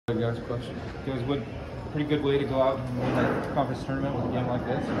Guys, question. Guys, what pretty good way to go out and win a conference tournament with a game like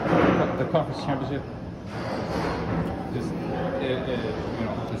this? The conference championship. Just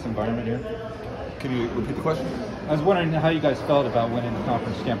this environment here. Can you repeat the question? I was wondering how you guys felt about winning the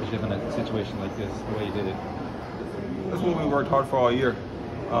conference championship in a situation like this, the way you did it. That's what we worked hard for all year.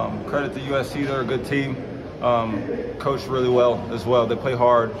 Credit to USC, they're a good team. Coached really well as well. They play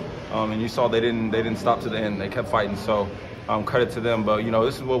hard, and you saw they didn't stop to the end. They kept fighting. So credit to them. But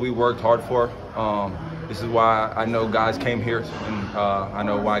this is what we worked hard for. This is why I know guys came here, and I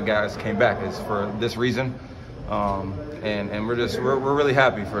know why guys came back. It's for this reason. And we're really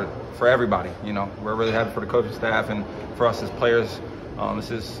happy for everybody. We're really happy for the coaching staff and for us as players.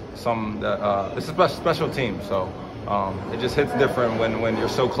 This is a special team. So it just hits different when you're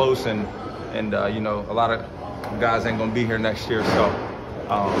so close and a lot of guys ain't gonna be here next year. So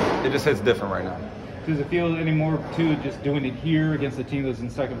it just hits different right now. Does it feel any more to just doing it here against a team that's in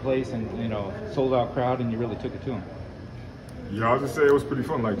second place and sold out crowd and you really took it to them? Yeah, I'll just say it was pretty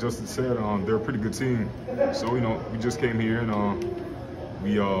fun. Like Justin said, they're a pretty good team. So we just came here and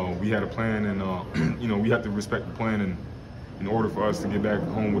we had a plan, and we have to respect the plan, and in order for us to get back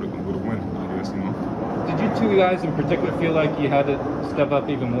home with a win, I guess. Did you two guys in particular feel like you had to step up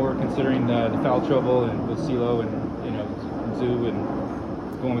even more, considering the foul trouble and with CeeLo and Zoo and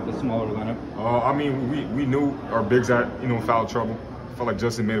going with the smaller lineup? I mean, we knew our bigs had foul trouble. I felt like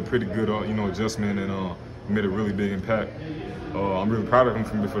Justin made a pretty good adjustment and made a really big impact. I'm really proud of him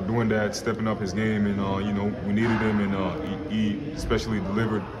for doing that, stepping up his game, and we needed him, and he especially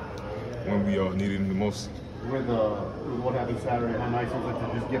delivered when we needed him the most. With what happened Saturday, how nice was it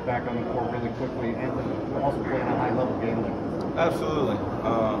to just get back on the court really quickly and to also play in a high-level game like this? Absolutely,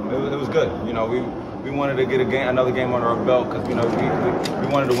 it was good. We wanted to get another game under our belt because we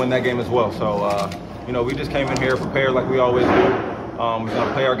wanted to win that game as well. So we just came in here prepared like we always do. We're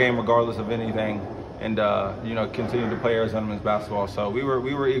gonna play our game regardless of anything, and continue to play Arizona men's basketball. So we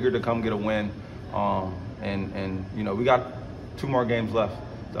were eager to come get a win, and we got 2 more games left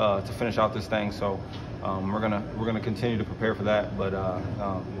to finish out this thing. So we're gonna continue to prepare for that. But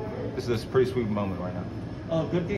this is a pretty sweet moment right now. Good game.